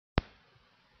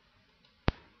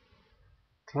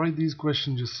Try these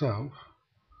questions yourself.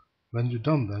 When you've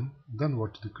done them, then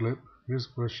watch the clip. Here's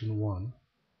question 1,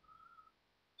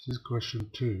 this is question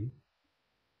 2,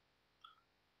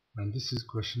 and this is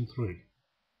question 3.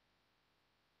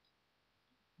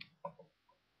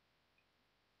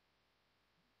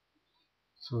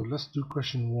 So let's do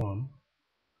question 1.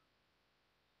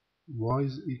 Y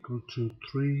is equal to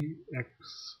 3x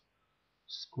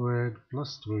squared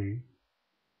plus 3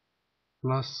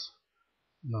 plus,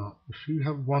 now if you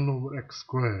have 1 over x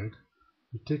squared,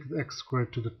 you take the x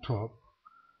squared to the top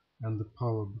and the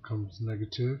power becomes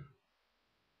negative.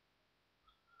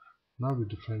 Now we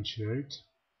differentiate.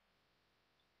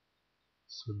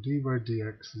 So dy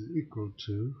dx is equal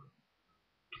to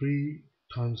 3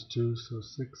 times 2, so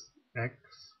 6x.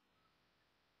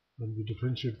 When we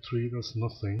differentiate 3, that's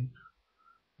nothing.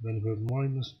 Then we have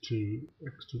minus 2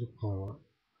 x to the power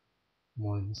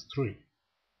minus 3.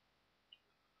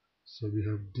 So we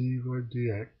have dy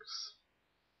dx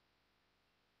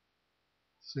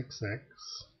 6x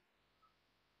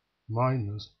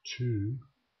minus 2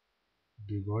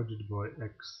 divided by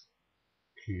x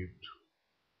cubed.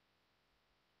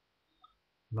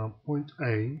 Now point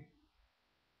A,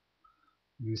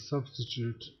 we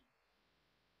substitute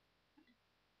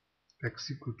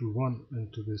x equal to 1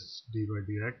 into this dy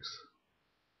dx,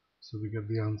 so we get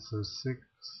the answer 6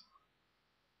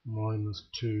 minus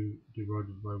 2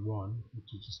 divided by 1,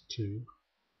 which is just 2,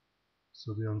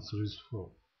 so the answer is 4.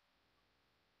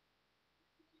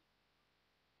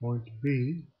 Point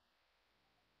B,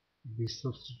 we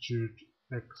substitute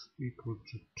x equal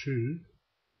to 2,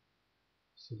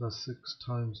 so that's 6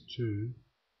 times 2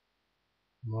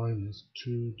 minus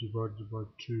 2 divided by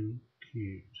 2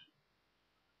 cubed,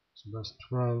 so that's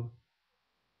 12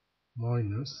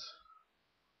 minus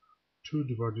 2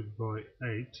 divided by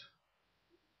 8,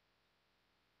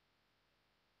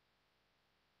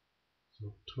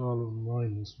 so 12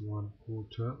 minus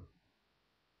 1/4,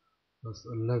 that's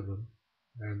 11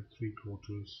 and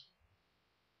 3/4.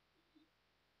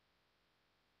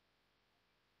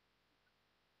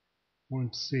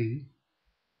 Point C,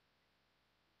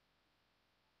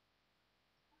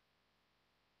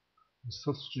 we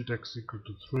substitute x equal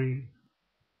to 3,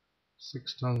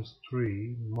 6 times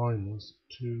 3 minus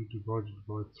 2 divided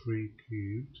by 3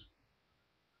 cubed,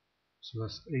 so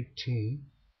that's 18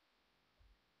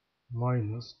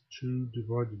 minus 2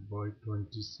 divided by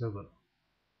 27.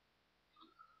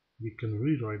 We can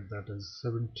rewrite that as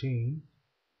 17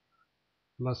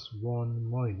 plus 1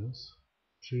 minus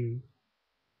 2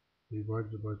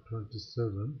 divided by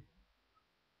 27.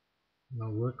 Now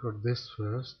work out this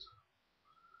first.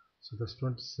 So that's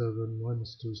 27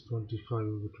 minus 2 is 25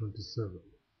 over 27.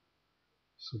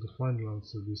 So the final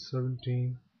answer will be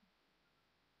 17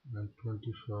 and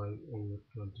 25 over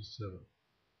 27.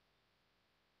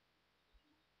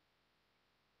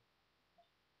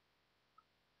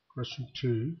 Question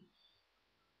 2.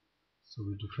 So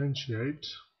we differentiate.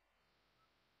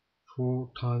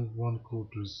 4 times 1/4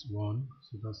 is 1,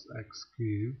 so that's x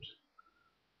cubed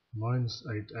minus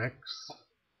 8x,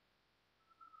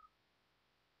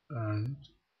 and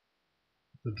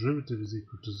the derivative is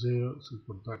equal to 0, so we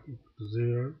put that equal to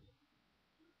 0.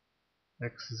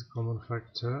 X is a common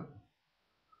factor,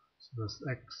 so that's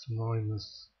x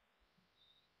minus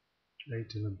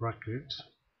 8 in a bracket.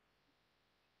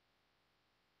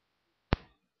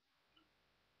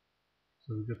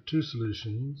 So we get two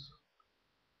solutions.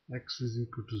 X is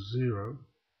equal to 0,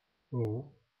 or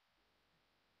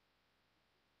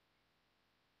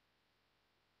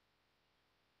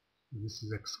this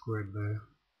is x squared there.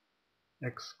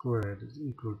 X squared is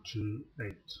equal to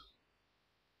 8.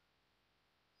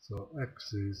 So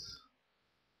x is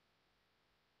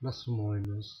plus or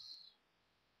minus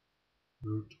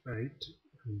root 8,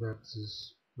 and that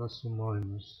is plus or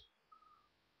minus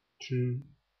 2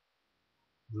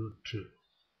 root 2.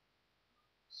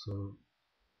 So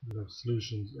we have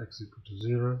solutions x equal to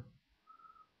 0,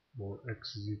 or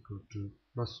x is equal to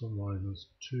plus or minus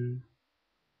 2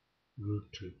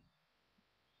 root 2.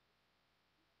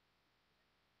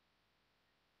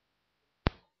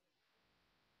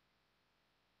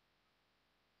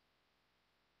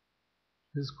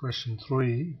 Here's question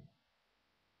 3.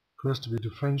 First we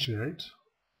differentiate.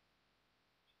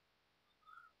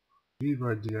 dy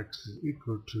dx is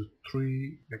equal to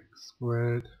 3x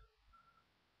squared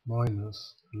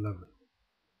minus 11.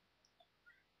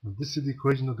 Now this is the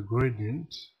equation of the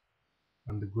gradient,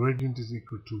 and the gradient is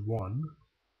equal to 1,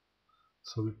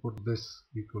 so we put this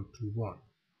equal to 1.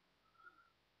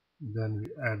 Then we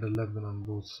add 11 on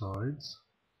both sides,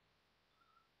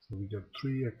 so we get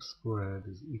 3x squared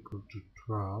is equal to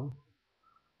 12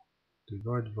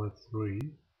 divided by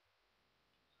 3,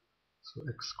 So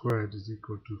x squared is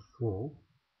equal to 4.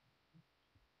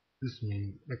 This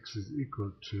means x is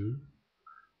equal to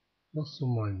plus or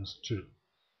minus 2.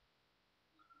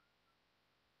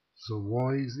 So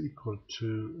y is equal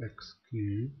to x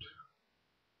cubed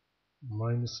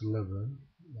minus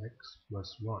 11x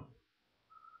plus 1.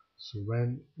 So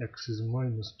when x is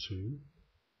minus 2,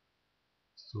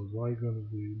 so y going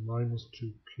to be minus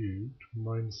 2 cubed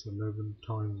minus 11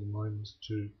 times minus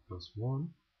 2 plus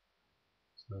 1.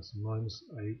 So that's minus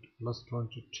 8 plus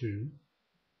 22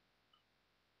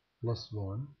 plus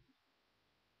 1.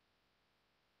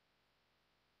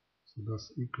 So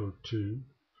that's equal to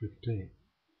 15.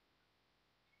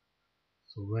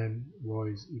 So when y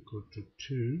is equal to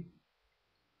 2,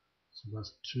 so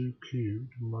that's 2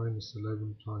 cubed minus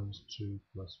 11 times 2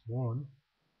 plus 1.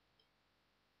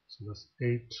 So that's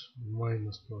 8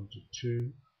 minus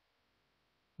 22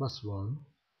 plus 1.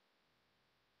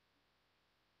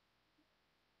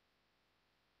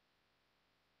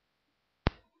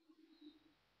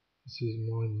 This is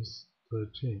minus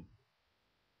 13.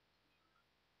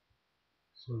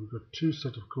 So we've got two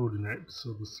set of coordinates.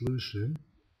 So the solution,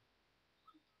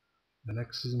 when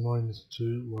x is minus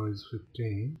 2, y is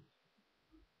 15.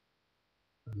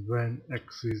 And when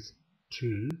x is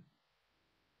 2,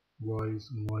 y is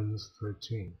minus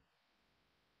 13.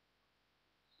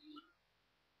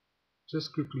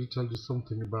 Just quickly tell you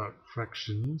something about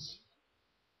fractions.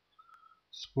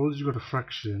 Suppose you got a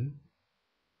fraction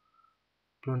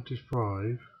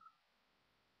 25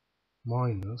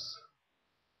 minus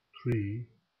 3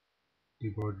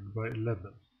 divided by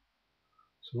 11.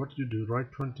 So what you do,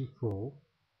 write 24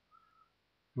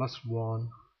 plus 1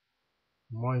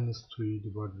 minus 3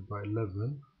 divided by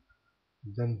 11,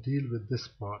 then deal with this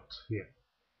part here.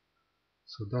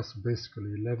 So that's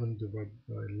basically 11 divided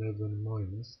by 11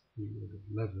 minus 3 over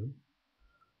 11.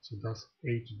 So that's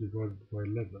 8 divided by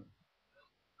 11.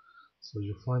 So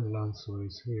your final answer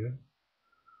is here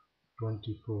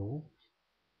 24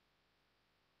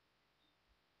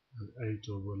 and 8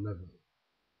 over 11.